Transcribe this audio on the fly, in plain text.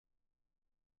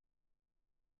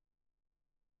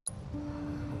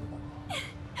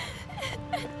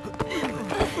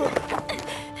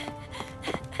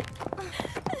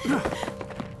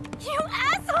You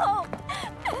asshole!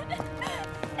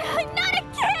 I'm not a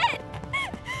kid!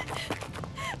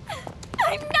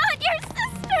 I'm not your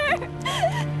sister!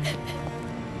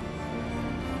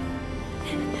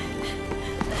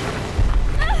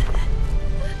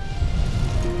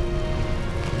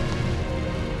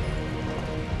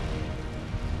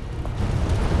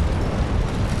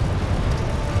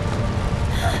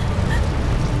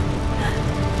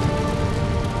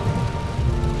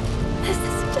 This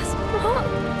is just wrong.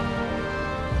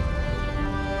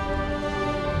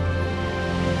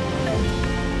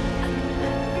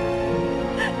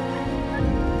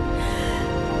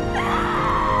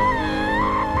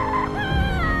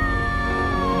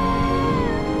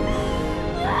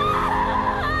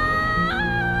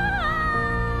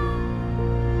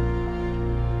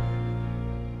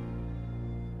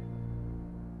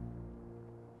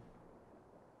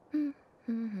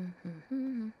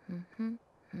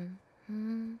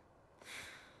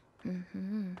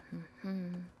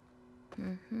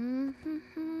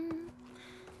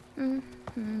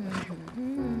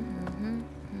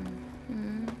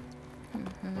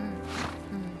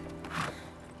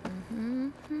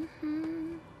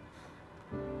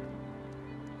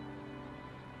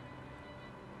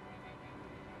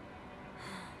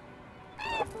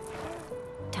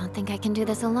 Don't think I can do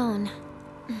this alone.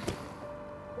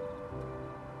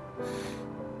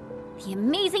 The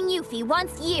amazing Yuffie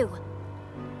wants you!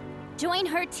 Join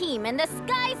her team and the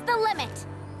sky's the limit!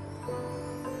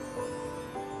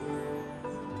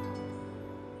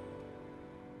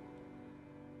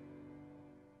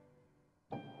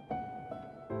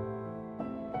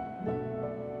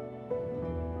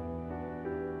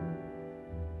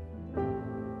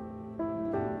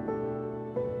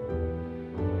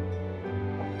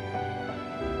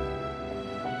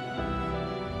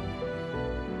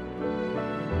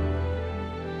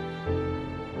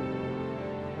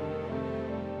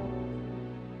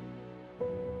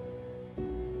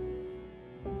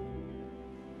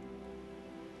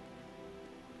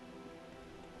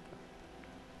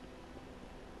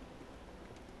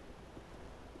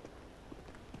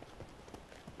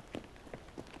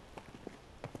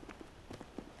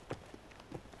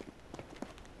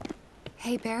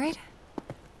 Hey, Barrett?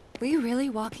 Were you really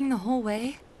walking the whole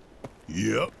way?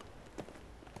 Yep.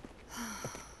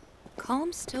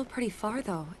 Calm's still pretty far,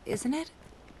 though, isn't it?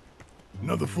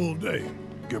 Another full day,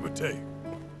 give or take.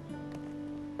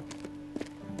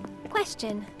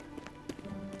 Question.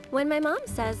 When my mom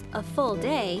says a full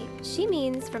day, she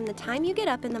means from the time you get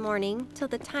up in the morning till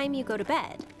the time you go to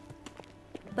bed.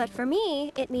 But for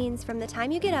me, it means from the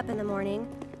time you get up in the morning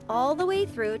all the way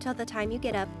through till the time you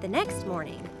get up the next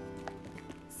morning.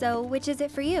 So, which is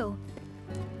it for you?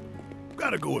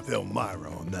 Gotta go with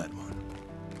Elmira on that one.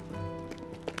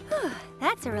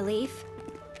 That's a relief.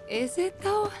 Is it,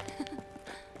 though?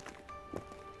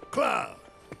 Cloud,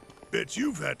 bet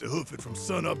you've had to hoof it from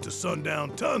sunup to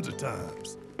sundown tons of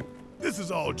times. This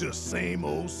is all just same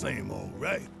old,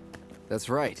 right? That's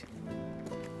right.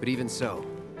 But even so,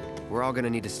 we're all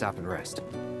gonna need to stop and rest.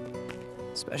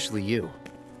 Especially you.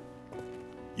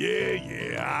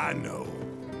 Yeah, I know.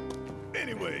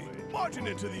 Anyway, marching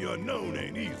into the unknown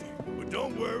ain't easy. But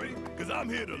don't worry, because I'm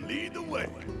here to lead the way.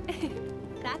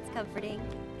 That's comforting.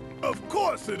 Of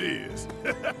course it is!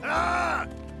 All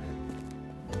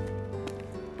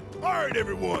right,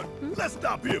 everyone, let's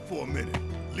stop here for a minute.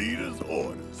 Leader's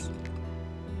orders.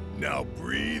 Now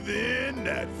breathe in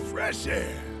that fresh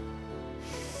air.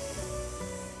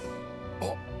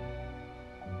 Oh.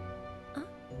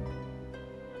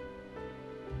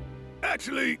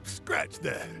 Actually, scratch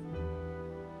that.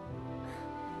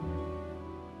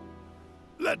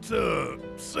 Let's,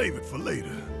 save it for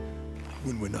later,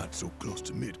 when we're not so close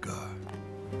to Midgard.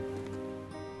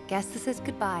 Guess this is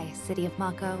goodbye, City of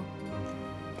Mako.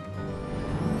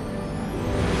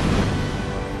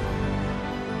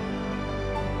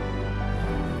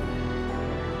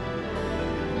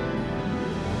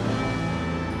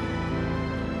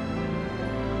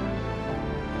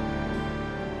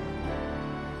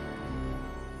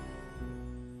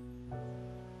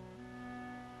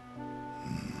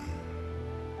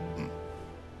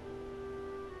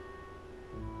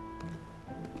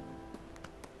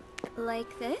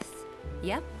 Like this?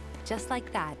 Yep, just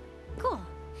like that. Cool.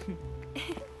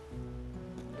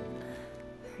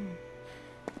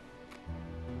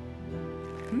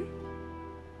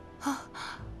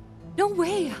 No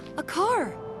way! A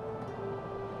car!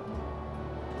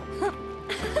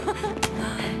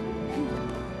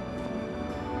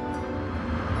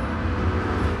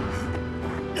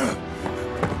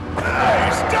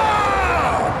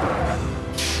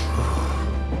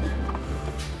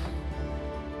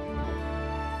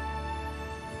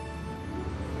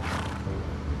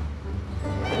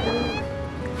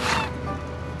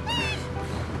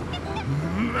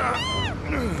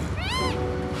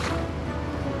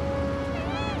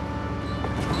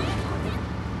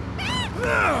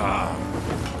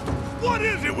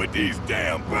 these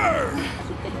damn birds!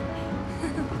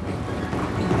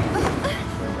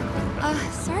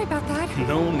 Sorry about that.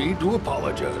 No need to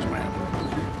apologize, ma'am.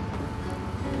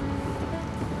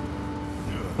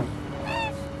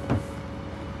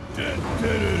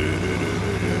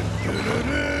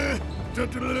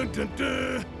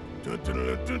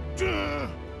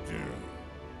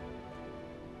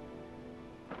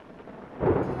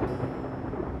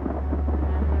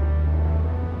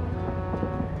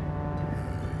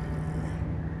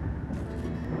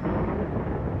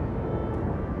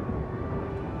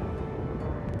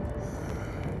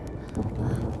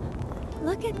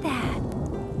 Look at that.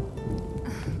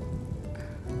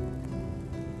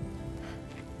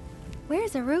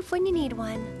 Where's a roof when you need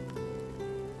one?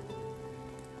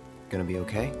 Gonna be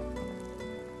okay?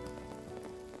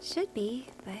 Should be,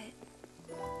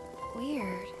 but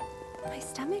weird. My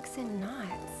stomach's in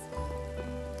knots.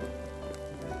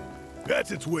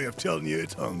 That's its way of telling you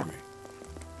it's hungry.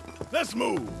 Let's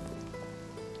move!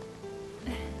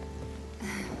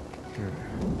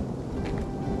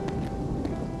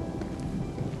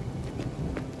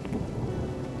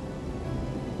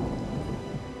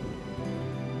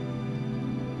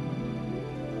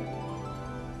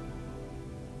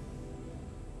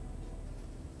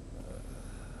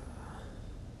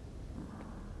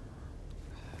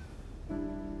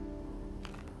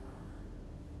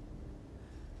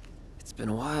 It's been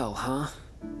a while, huh?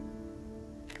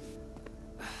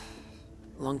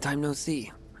 Long time no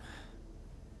see.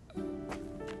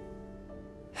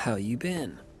 How you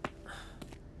been?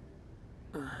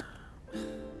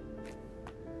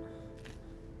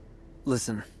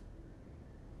 Listen.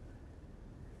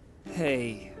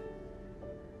 Hey.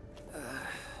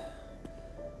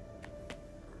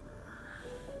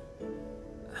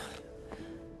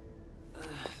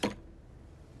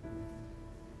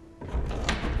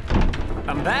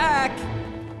 I'm back!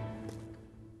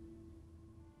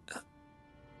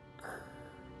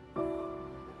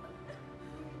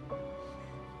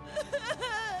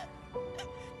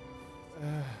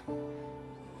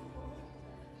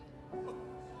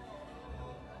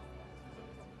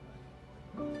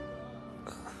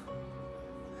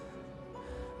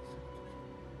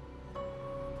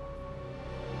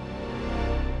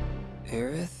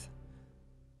 Aerith?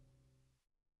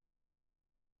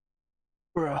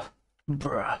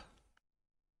 Bruh.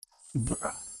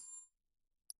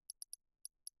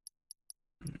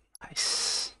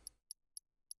 Nice.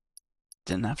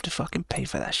 Didn't have to fucking pay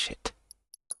for that shit.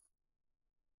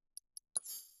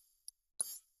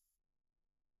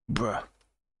 Bruh.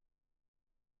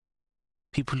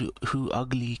 People who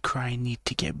ugly cry need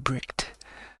to get bricked.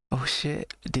 Oh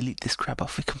shit, delete this crap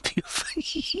off the computer.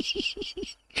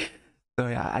 So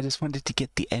yeah, I just wanted to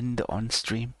get the end on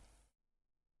stream.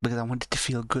 Because I wanted to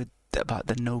feel good about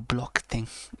the no block thing.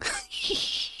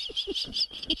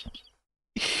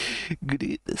 Good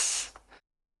at this.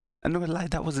 I'm not gonna lie,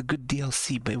 that was a good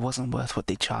DLC, but it wasn't worth what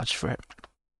they charged for it.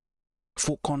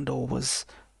 Fort Condor was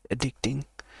addicting,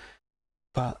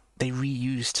 but they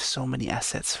reused so many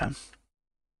assets, fam.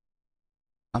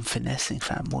 I'm finessing,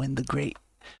 fam. We're in the great.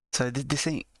 So this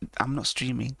ain't. I'm not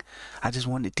streaming. I just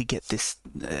wanted to get this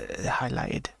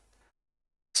highlighted,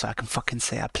 so I can fucking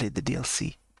say I played the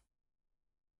DLC.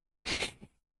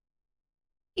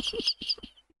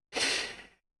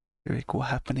 Rick, what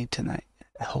happening tonight?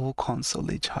 A whole console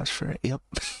they charge for it. Yep.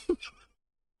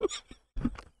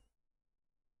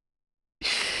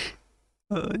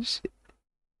 Oh shit.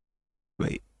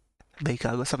 Wait, Baker,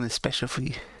 I got something special for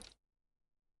you.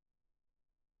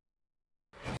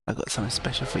 I got something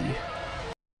special for you.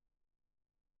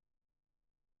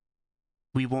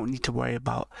 We won't need to worry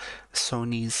about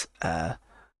Sony's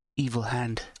evil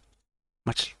hand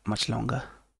much longer.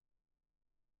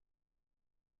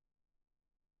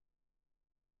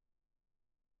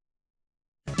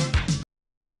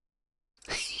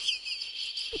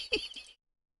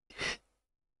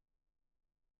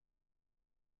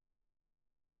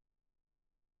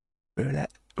 Where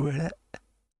that?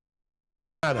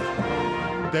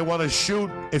 They want to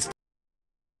shoot. It's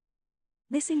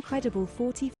This incredible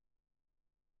 40.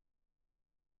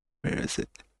 Where is it?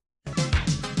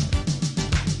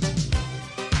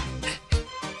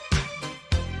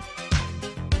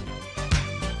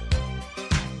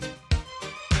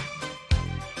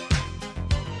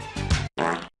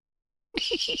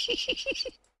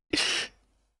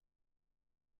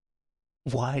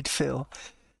 Wide Phil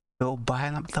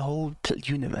buying up the whole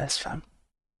universe, fam.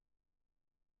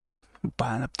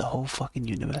 Buying up the whole fucking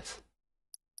universe.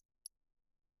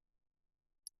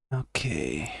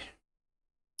 Okay.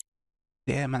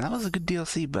 Yeah, man, that was a good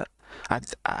DLC, but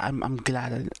I'm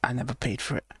glad I never paid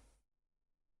for it.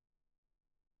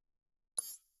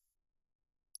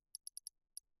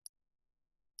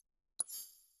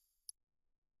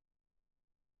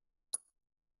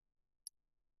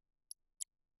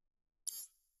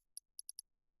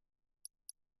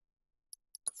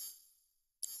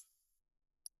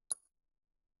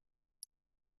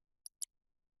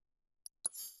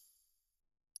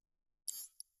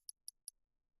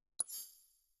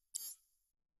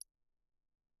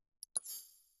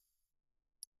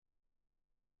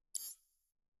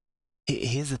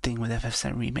 Here's the thing with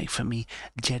FF7 Remake for me.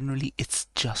 Generally, it's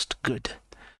just good.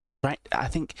 Right? I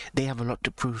think they have a lot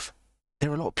to prove. There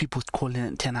are a lot of people calling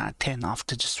it 10 out of 10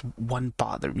 after just one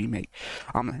part of the remake.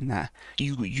 I'm like, nah,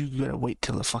 you gotta wait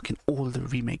till the fucking all the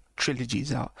remake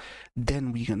trilogies out.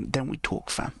 Then we talk,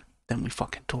 fam. Then we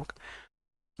fucking talk.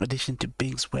 Addition to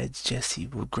Biggs, Wedge, Jesse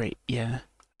were great, yeah.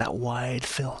 That wide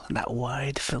fill.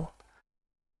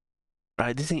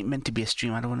 Right, this ain't meant to be a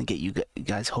stream. I don't want to get you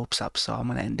guys' hopes up, so I'm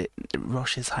gonna end it.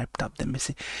 Rush is hyped up. They're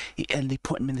missing, and they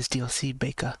put him in this DLC,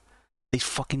 Baker. They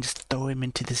fucking just throw him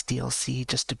into this DLC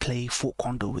just to play Fort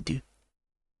Condor with you.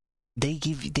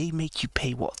 They make you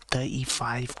pay what,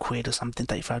 35 quid or something,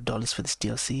 $35 for this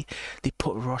DLC. They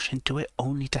put Rush into it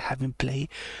only to have him play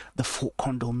the Fort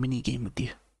Condor minigame with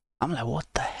you. I'm like, what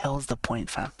the hell's the point,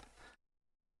 fam?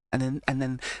 And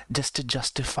then just to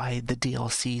justify the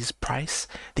DLC's price,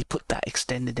 they put that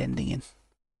extended ending in.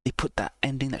 They put that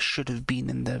ending that should have been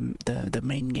in the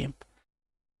main game.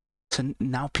 So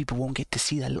now people won't get to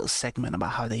see that little segment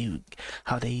about how they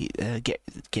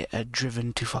get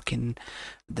driven to fucking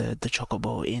the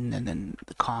Chocobo Inn and then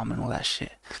the Calm and all that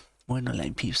shit. We're not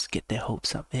letting people get their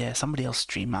hopes up. Yeah, somebody else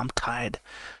stream. I'm tired.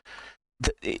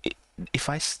 If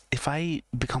I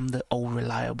become the old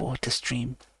reliable to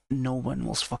stream, no one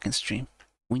will fucking stream.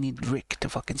 We need Rick to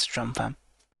fucking strum, fam.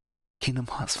 Kingdom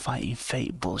Hearts fighting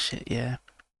fate bullshit. Yeah,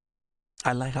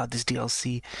 I like how this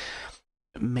DLC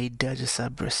made Dirge of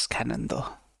Cerberus canon though.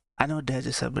 I know Dirge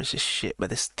of Cerberus is shit, but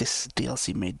this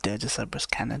DLC made Dirge of Cerberus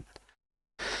canon.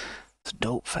 It's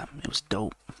dope, fam. It was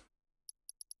dope.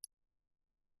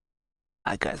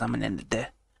 Alright guys, I'm gonna end it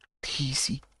there.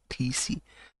 TC.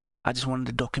 I just wanted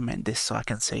to document this so I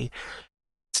can say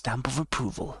stamp of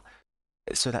approval,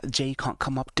 so that Jay can't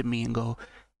come up to me and go,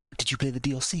 did you play the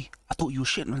DLC? I thought you were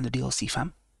shitting on the DLC,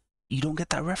 fam. You don't get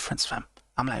that reference, fam.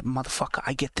 I'm like, motherfucker,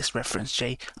 I get this reference,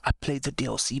 Jay. I played the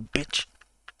DLC, bitch.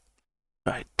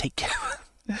 Right, take care.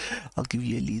 I'll give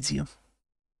you Elysium.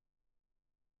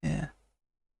 Yeah.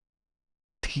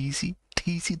 TC,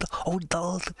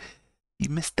 you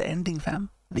missed the ending, fam.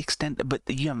 The extent, but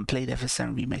you haven't played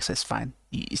FF7 Remake, so it's fine.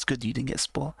 It's good you didn't get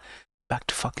spoiled. Back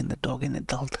to fucking the dog in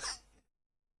adult.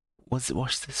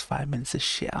 Watch this 5 minutes of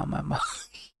shit out of my mouth.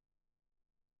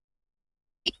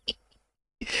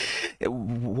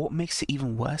 What makes it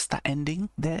even worse, that ending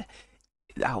there,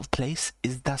 out of place,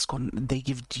 is they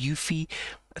give Yuffie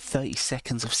 30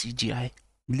 seconds of CGI.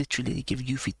 Literally, they give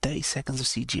Yuffie 30 seconds of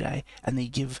CGI, and they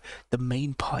give the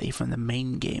main party from the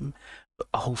main game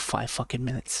a whole 5 fucking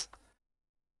minutes.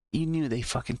 You knew they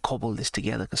fucking cobbled this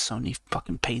together because Sony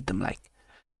fucking paid them like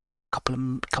couple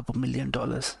 $1 million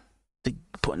to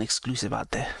put an exclusive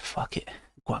out there. Fuck it.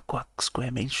 Quack quack,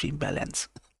 Square mainstream balance.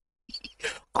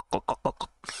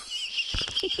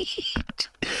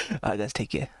 Alright guys, take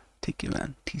care,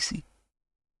 man. TC.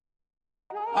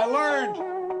 I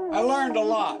learned a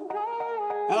lot,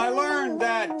 and I learned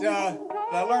that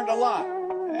I learned a lot.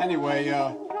 Anyway,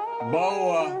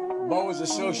 Bo is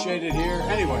associated here.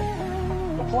 Anyway,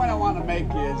 the point I want to make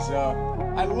is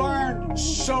I learned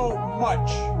so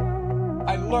much.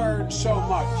 I learned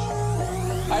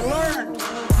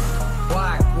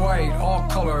black, white, all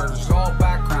colors, all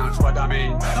backgrounds. What I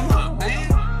mean, come on, man.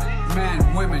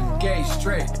 Men, women, gay,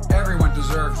 straight, everyone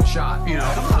deserves a shot. You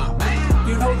know, come on, man.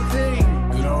 You know the thing.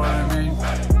 You know what I mean?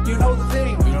 You know the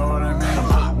thing. You know what I mean?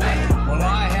 Come on, man. What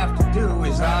I have to do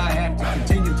is I have to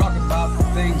continue talking about the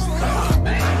things that come on,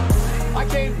 man. I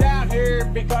came down here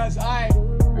because I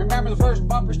remember the first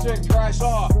bumper sticker I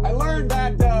saw. I learned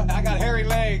that I got hairy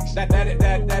legs that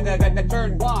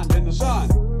turned blonde in the sun.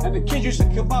 And the kids used to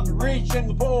come up and reach in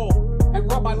the pool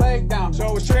and rub my leg down so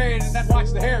it was straight, and then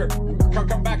watch the hair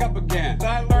come back up again.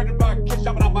 I learned about kids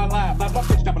jumping on my lap, not about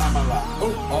kids jumping on my lap.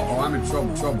 Oh, I'm in trouble.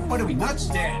 What are we, nuts?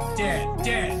 Dead.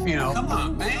 You know, come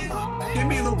on, man. Give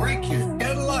me a little break here.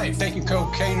 Get a life. Taking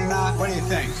cocaine or not? What do you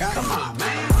think? Huh? Come on,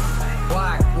 man.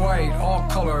 Black, white, all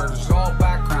colors, all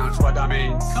backgrounds. What I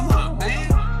mean? Come on, man.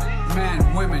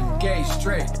 Men, women, gay,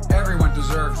 straight, everyone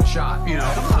deserves a shot. You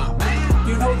know, come on, man.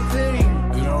 You know the thing.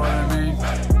 You know what I mean?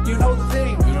 You know the thing.